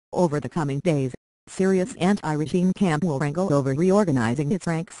Over the coming days, Syria's anti-regime camp will wrangle over reorganizing its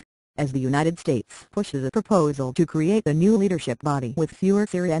ranks, as the United States pushes a proposal to create a new leadership body with fewer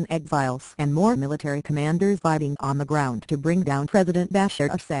Syrian exiles and more military commanders fighting on the ground to bring down President Bashar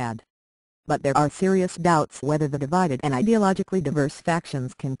Assad. But there are serious doubts whether the divided and ideologically diverse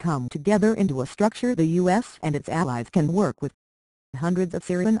factions can come together into a structure the U.S. and its allies can work with. Hundreds of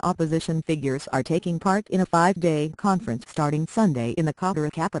Syrian opposition figures are taking part in a 5-day conference starting Sunday in the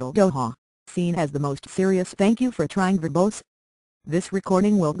Qatar capital Doha, seen as the most serious thank you for trying verbose. This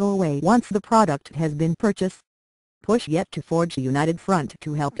recording will go away once the product has been purchased. Push yet to forge a united front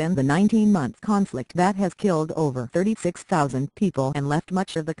to help end the 19-month conflict that has killed over 36,000 people and left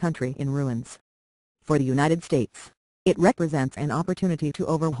much of the country in ruins. For the United States, it represents an opportunity to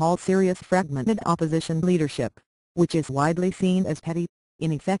overhaul Syria's fragmented opposition leadership, which is widely seen as petty,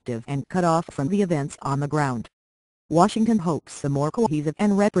 ineffective and cut off from the events on the ground. Washington hopes a more cohesive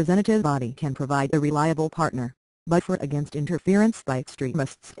and representative body can provide a reliable partner, buffer against interference by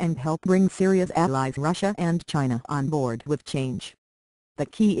extremists and help bring Syria's allies Russia and China on board with change. The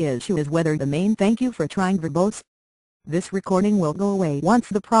key issue is whether the main thank you for trying verbose. This recording will go away once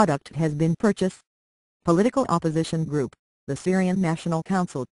the product has been purchased. Political opposition group, the Syrian National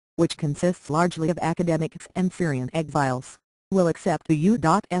Council, which consists largely of academics and Syrian exiles, will accept the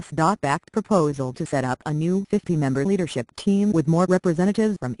U.S.-backed proposal to set up a new 50-member leadership team with more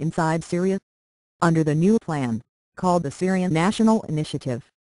representatives from inside Syria. Under the new plan, called the Syrian National Initiative,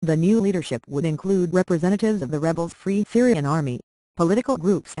 the new leadership would include representatives of the rebels' Free Syrian Army, political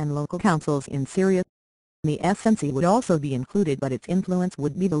groups and local councils in Syria. The SNC would also be included, but its influence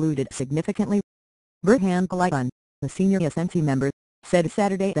would be diluted significantly. Burhan Kaliban, the senior SNC member, said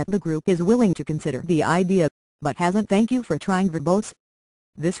Saturday that the group is willing to consider the idea, but hasn't thank you for trying verbose.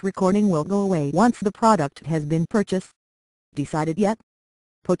 This recording will go away once the product has been purchased. Decided yet?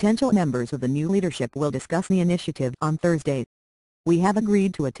 Potential members of the new leadership will discuss the initiative on Thursday. We have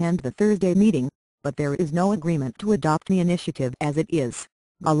agreed to attend the Thursday meeting, but there is no agreement to adopt the initiative as it is,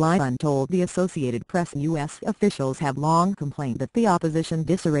 Kaliban told the Associated Press. U.S. officials have long complained that the opposition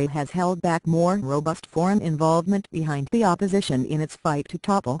disarray has held back more robust foreign involvement behind the opposition in its fight to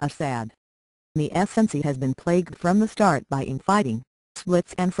topple Assad. The SNC has been plagued from the start by infighting,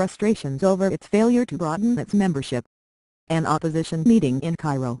 splits and frustrations over its failure to broaden its membership. An opposition meeting in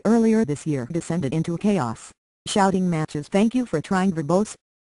Cairo earlier this year descended into chaos, shouting matches thank you for trying verbose.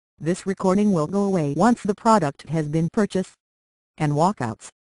 This recording will go away once the product has been purchased. And walkouts.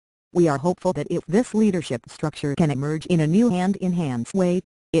 We are hopeful that if this leadership structure can emerge in a new hand-in-hand way,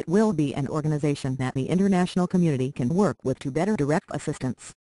 it will be an organization that the international community can work with to better direct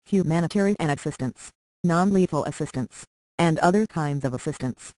assistance, humanitarian assistance, non-lethal assistance, and other kinds of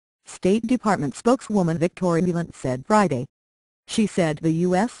assistance, State Department spokeswoman Victoria Nuland said Friday. She said the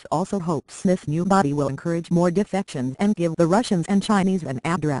U.S. also hopes this new body will encourage more defections and give the Russians and Chinese an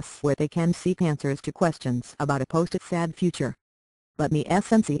address where they can seek answers to questions about a post-Assad future. But the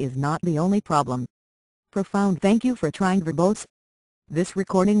SNC is not the only problem. Profound thank you for trying verbose. This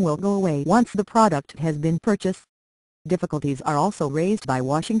recording will go away once the product has been purchased. Difficulties are also raised by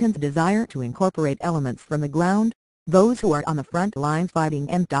Washington's desire to incorporate elements from the ground, those who are on the front lines fighting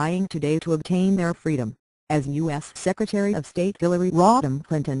and dying today to obtain their freedom, as U.S. Secretary of State Hillary Rodham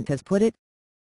Clinton has put it.